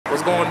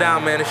What's going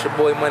down, man? It's your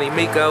boy Money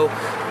Miko.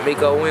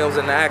 Miko Williams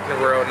in the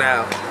acting world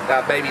now.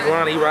 Got baby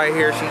Lonnie right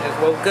here. She just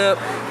woke up,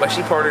 but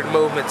she part of the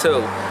movement too.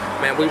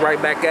 Man, we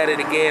right back at it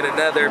again.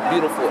 Another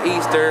beautiful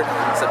Easter.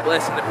 It's a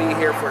blessing to be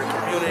here for the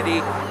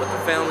community, with the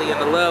family and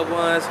the loved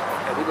ones,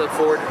 and we look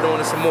forward to doing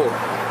it some more.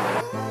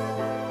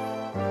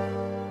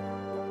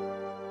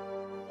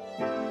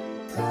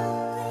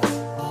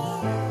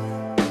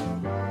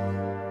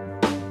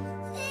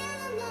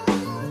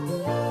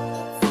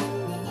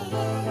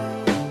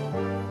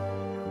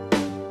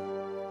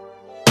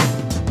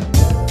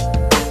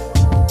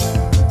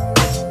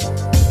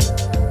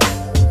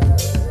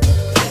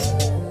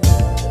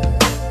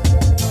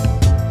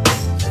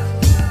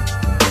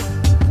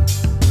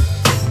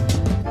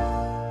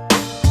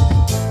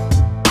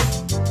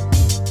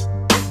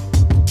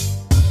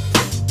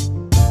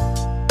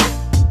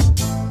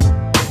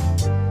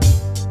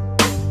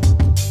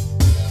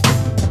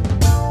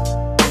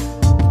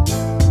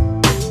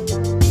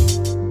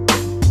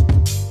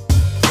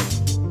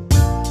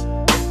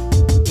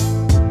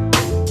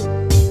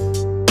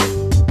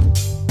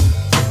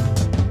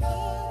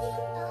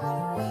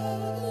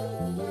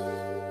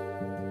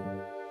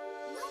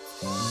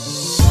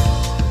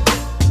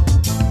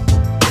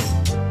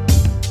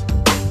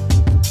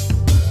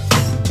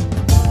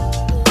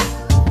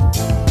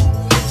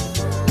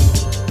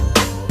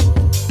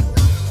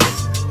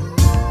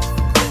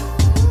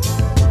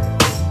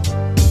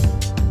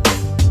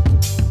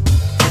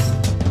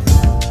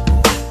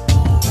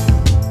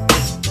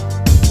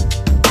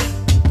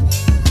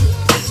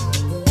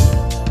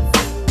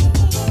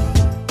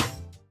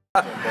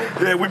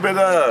 Yeah, we've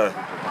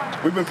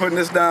been putting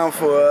this down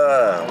for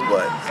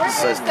what,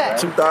 since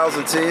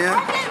 2010.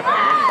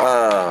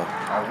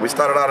 We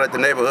started out at the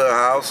neighborhood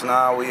house.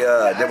 Now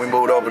then we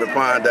moved over to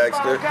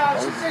Poindexter,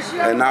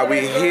 and now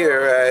we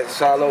here at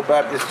Shiloh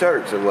Baptist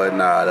Church and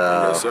whatnot.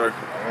 Yes, sir.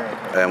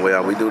 And we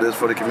do this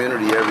for the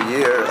community every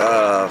year.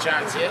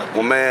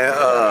 Well, man,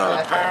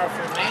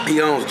 he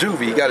owns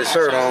Juvie. He got his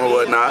shirt on or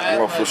whatnot.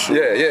 Oh, for sure.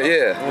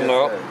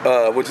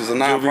 Yeah. Which is a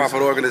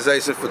non-profit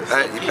organization for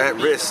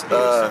at-risk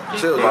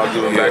children. About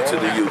giving back to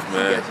the youth,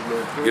 man.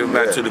 Giving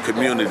back to the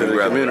community,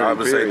 rather. I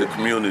would say the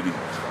community.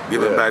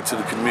 Giving back to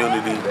the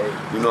community.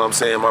 You know what I'm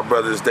saying? My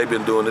brothers, they've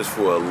been doing this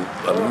for a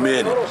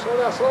minute.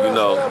 You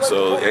know,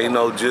 so ain't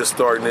no just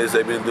starting this.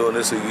 They've been doing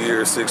this a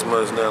year, 6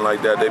 months, nothing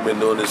like that. They've been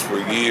doing this for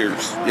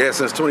years. Yeah,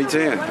 since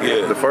 2010.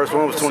 Yeah. The first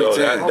one was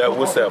 2010. So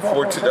what's that,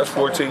 14? That's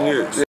 14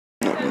 years.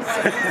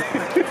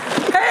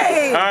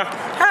 Hey,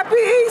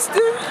 happy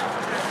Easter.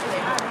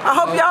 I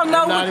hope y'all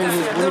know what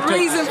the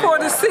reason for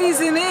the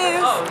season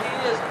is.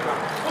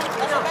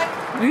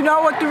 You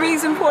know what the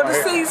reason for the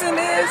season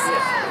is?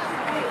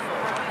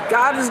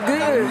 God is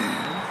good.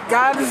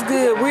 God is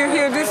good. We're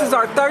here. This is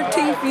our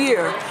 13th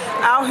year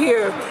out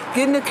here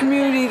getting the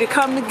community to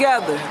come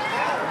together.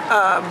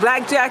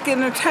 Blackjack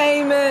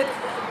Entertainment,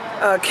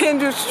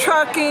 Kendrick's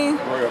Trucking,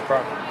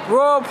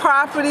 Royal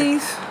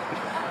Properties,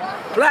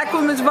 Black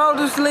Women's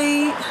Voters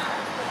League,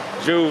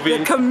 Juvie.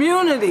 The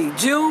community,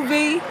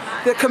 Juvie.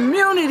 The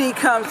community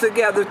comes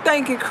together.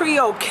 Thanking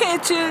Creole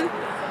Kitchen,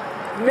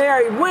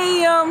 Mary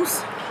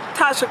Williams,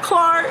 Tasha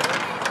Clark.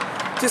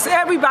 Just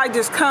everybody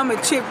just come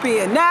and chip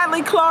in.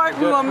 Natalie Clark,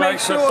 we want to make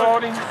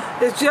sure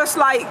it's just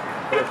like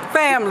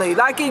family,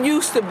 like it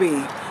used to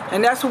be.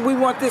 And that's what we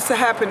want this to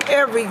happen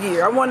every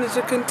year. I want it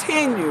to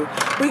continue.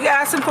 We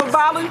asking for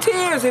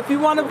volunteers. If you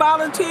want to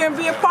volunteer and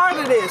be a part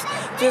of this,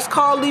 just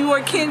call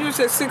Leroy Kendricks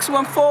at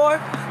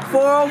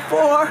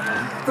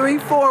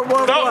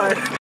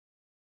 614-404-3411.